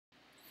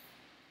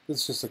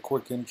This is just a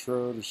quick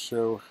intro to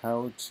show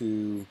how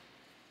to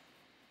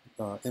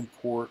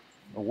import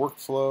a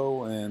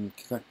workflow and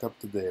connect up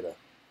the data.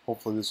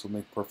 Hopefully this will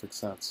make perfect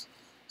sense.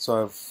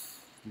 So I've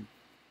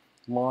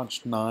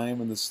launched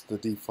KNIME, and this is the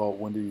default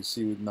window you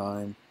see with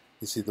KNIME.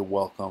 You see the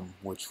welcome,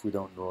 which we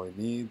don't really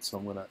need, so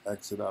I'm going to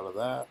exit out of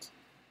that.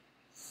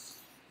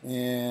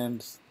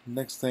 And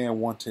next thing, I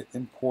want to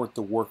import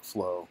the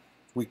workflow.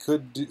 We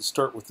could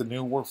start with the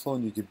new workflow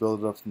and you could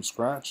build it up from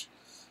scratch,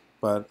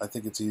 but I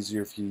think it's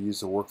easier if you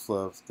use the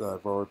workflow that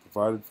I've already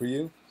provided for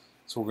you.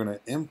 So we're going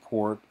to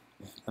import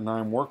a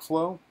KNIME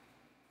workflow,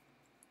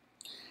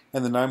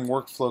 and the KNIME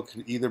workflow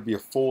could either be a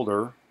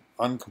folder,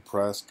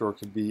 uncompressed, or it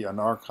could be an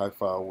archive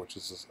file, which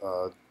is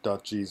a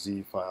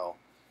 .gz file,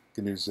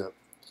 GNU zip.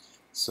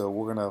 So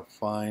we're going to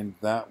find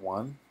that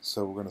one.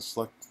 So we're going to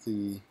select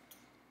the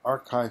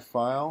archive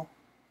file,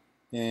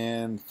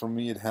 and for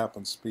me it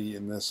happens to be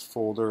in this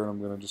folder, and I'm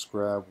going to just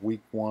grab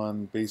week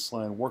 1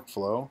 baseline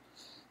workflow,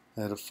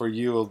 and for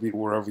you it'll be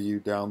wherever you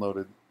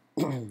downloaded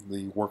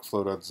the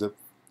workflow.zip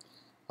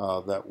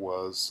that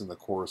was in the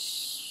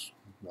course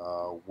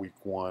week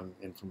 1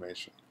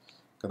 information.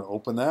 I'm going to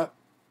open that.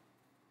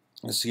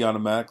 You see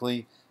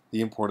automatically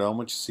the import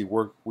element. You see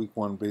week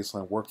 1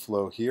 baseline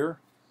workflow here,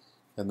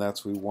 and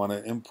that's what we want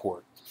to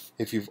import.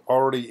 If you've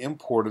already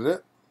imported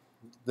it,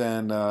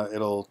 then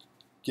it'll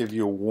give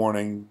you a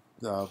warning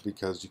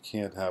because you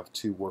can't have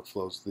two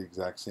workflows with the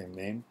exact same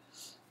name.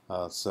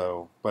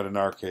 But in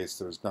our case,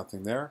 there's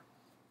nothing there.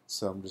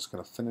 So I'm just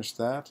going to finish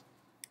that,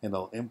 and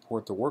I'll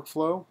import the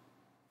workflow.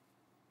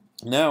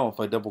 Now,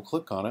 if I double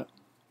click on it,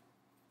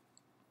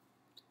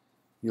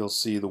 you'll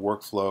see the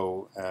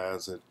workflow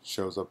as it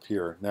shows up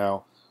here.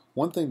 Now,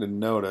 one thing to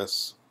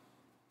notice,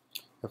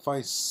 if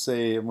I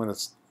say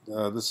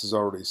this is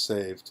already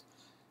saved.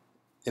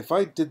 If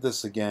I did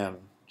this again,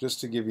 just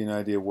to give you an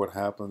idea of what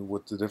happened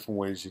with the different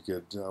ways you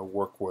could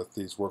work with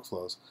these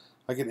workflows,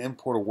 I could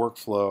import a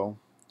workflow,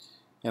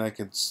 and I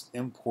could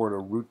import a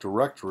root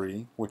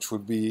directory, which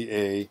would be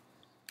a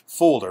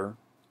folder.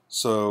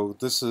 So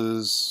this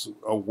is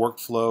a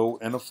workflow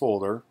and a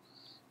folder.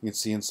 You can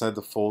see inside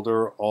the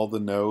folder all the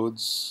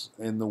nodes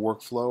in the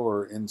workflow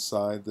are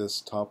inside this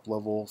top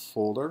level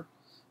folder.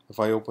 If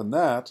I open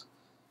that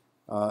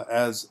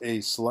as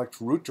a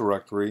select root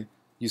directory,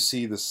 you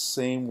see the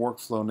same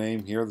workflow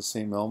name here, the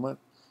same element,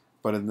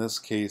 but in this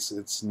case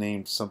it's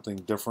named something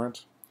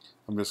different.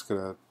 I'm just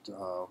going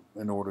to,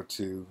 in order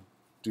to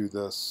do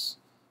this,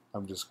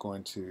 I'm just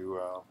going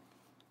to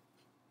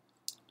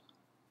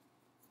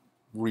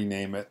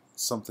rename it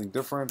something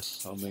different.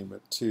 I'll name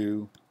it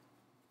 2,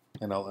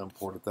 and I'll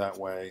import it that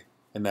way.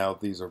 And now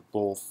these are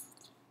both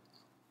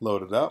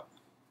loaded up,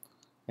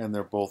 and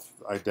they're both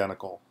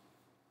identical.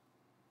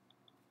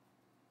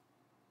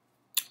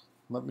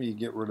 Let me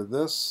get rid of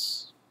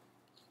this.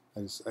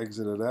 I just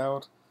exit it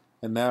out,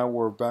 and now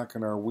we're back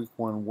in our week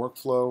 1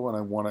 workflow, and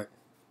I want to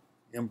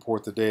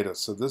import the data.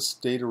 So this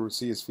data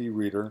CSV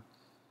reader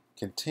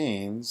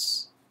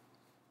contains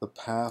the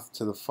path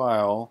to the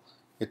file.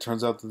 It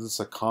turns out that this is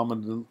a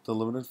common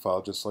delimited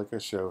file, just like I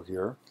show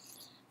here,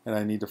 and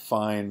I need to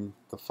find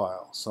the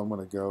file. So I'm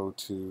going to go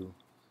to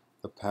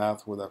the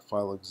path where that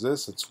file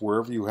exists. It's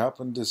wherever you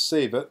happen to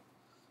save it.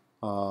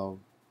 Algorithms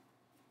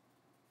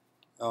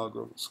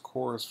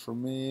course for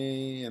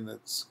me, and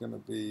it's going to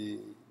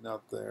be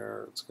not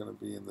there. It's going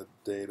to be in the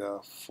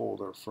data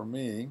folder for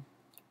me,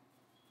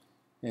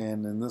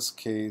 and in this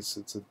case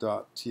it's a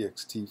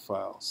 .txt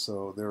file.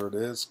 So there it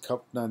is,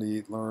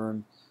 cup98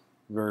 learn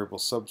variable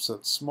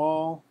subset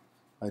small.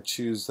 I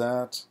choose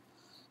that.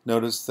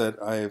 Notice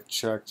that I have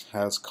checked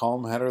has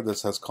column header.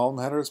 This has column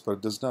headers, but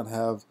it does not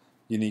have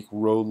unique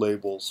row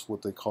labels,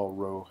 what they call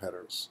row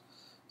headers.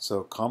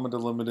 So comma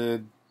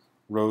delimited,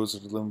 rows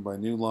are delimited by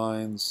new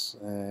lines,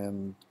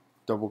 and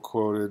double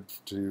quoted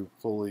to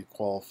fully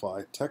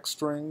qualify text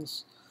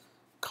strings.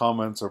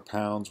 Comments are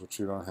pounds, which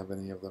we don't have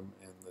any of them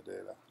in the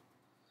data.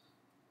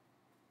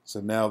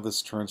 So now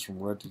this turns from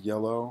red to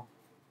yellow.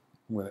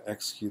 I'm going to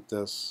execute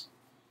this,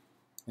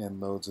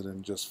 and loads it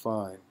in just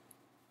fine.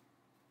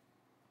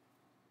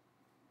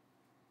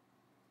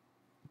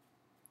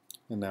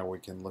 And now we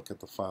can look at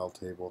the file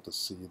table to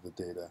see the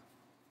data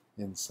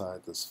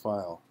inside this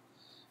file.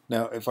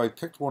 Now, if I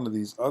picked one of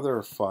these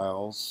other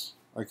files,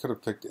 I could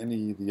have picked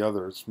any of the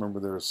others.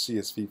 Remember, there are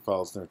CSV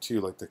files in there too,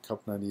 like the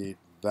cup98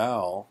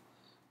 val,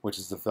 which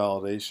is the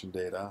validation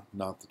data,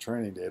 not the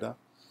training data.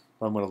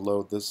 But I'm going to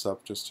load this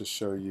up just to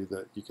show you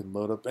that you can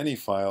load up any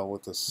file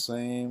with the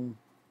same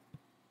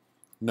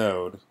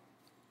node.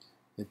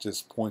 It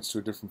just points to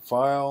a different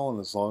file, and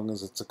as long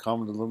as it's a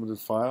common delimited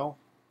file,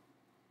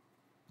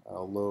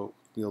 I'll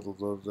be able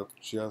to load it up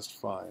just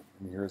fine.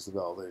 And here's the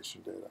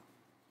validation data.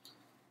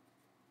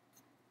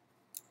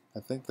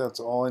 I think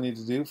that's all I need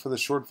to do for the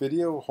short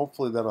video.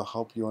 Hopefully that'll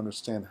help you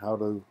understand how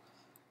to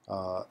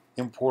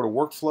import a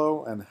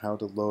workflow and how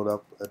to load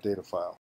up a data file.